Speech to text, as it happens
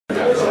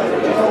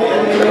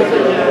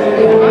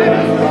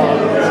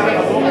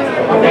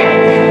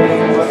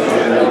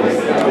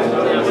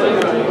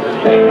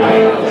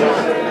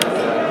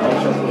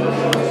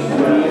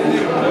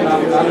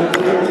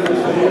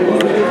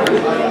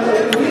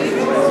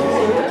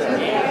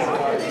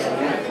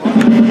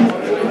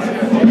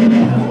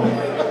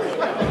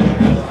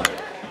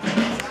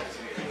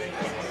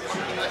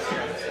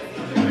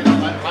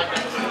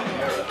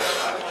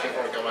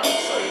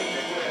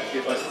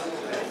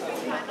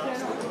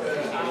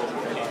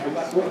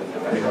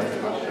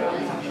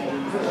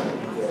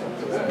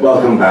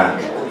Welcome back.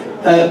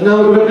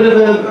 Now we've got a bit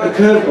of a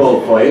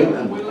curveball for you,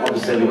 and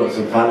obviously we've got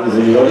some fans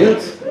in the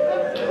audience.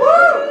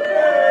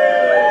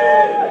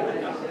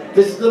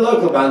 This is the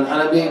local band,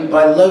 and I mean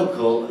by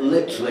local,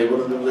 literally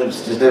one of them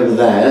lives just over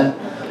there,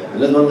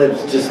 another one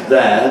lives just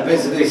there,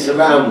 basically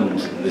surround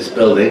this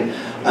building.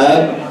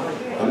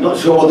 I'm not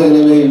sure what they're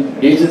going to be,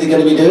 music they're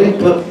going to be doing,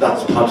 but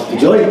that's part of the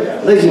joy.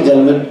 Ladies and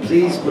gentlemen,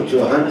 please put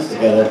your hands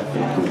together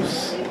for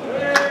Goose.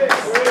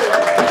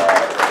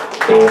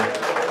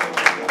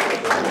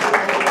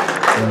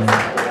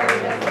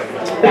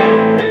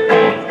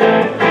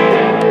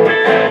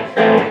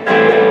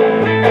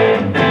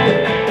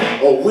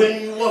 Oh,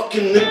 when you walk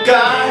in the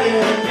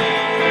garden,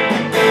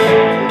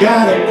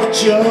 gotta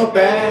watch your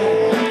back.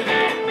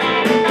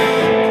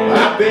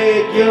 I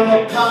beg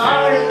your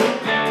pardon,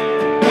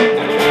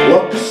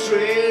 walk a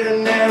straight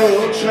and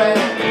narrow track.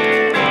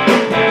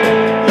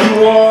 You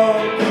walk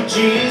with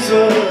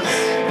Jesus,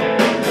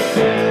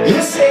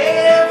 He'll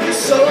save your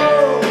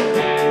soul.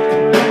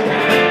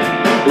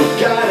 We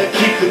gotta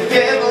keep the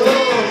devil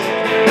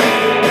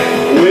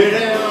way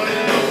down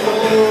in the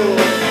hole.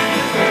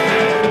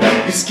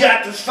 He's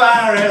got the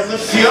fire and the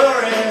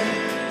fury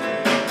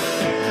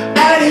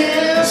at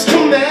his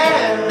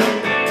command.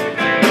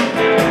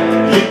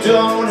 You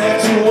don't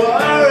have to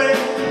worry,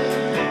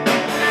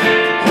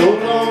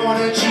 hold on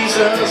to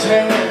Jesus'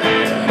 hand.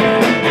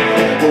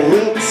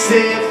 We'll be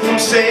safe from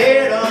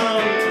Satan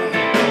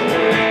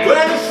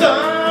when the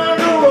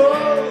thunder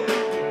rolls.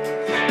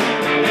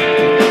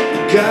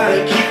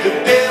 Gotta keep the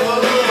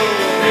devil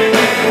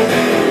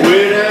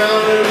way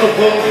down in the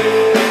hole.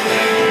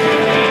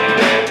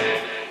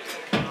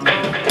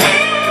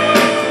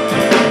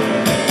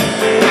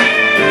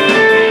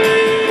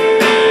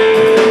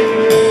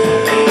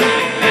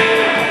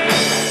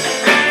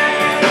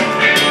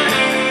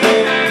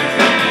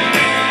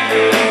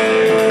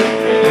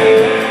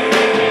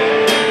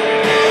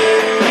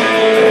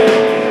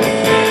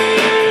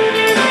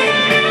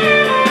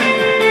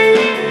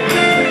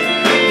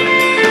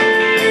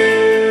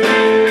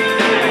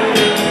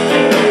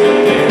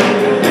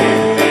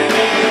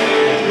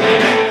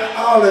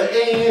 All the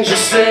angels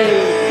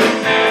sing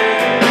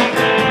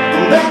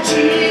that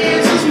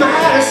Jesus might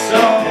have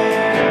saw.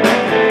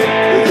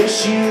 They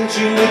shield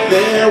you with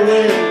their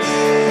wings,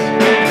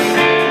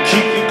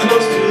 keep you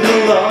close to the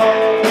law.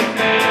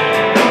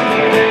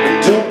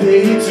 Don't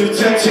pay to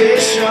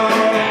temptation,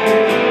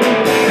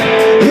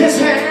 His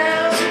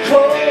hands are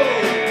cold.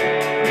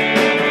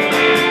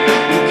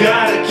 You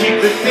gotta keep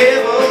the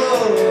devil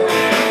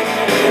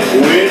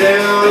way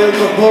down in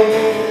the hole.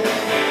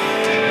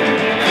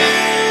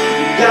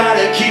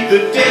 Gotta keep the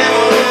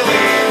devil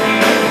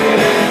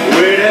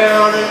way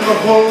down in the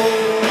hole.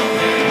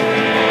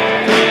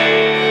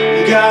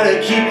 Gotta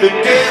keep the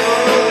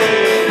devil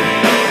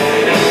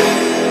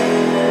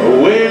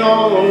way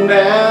on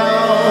down.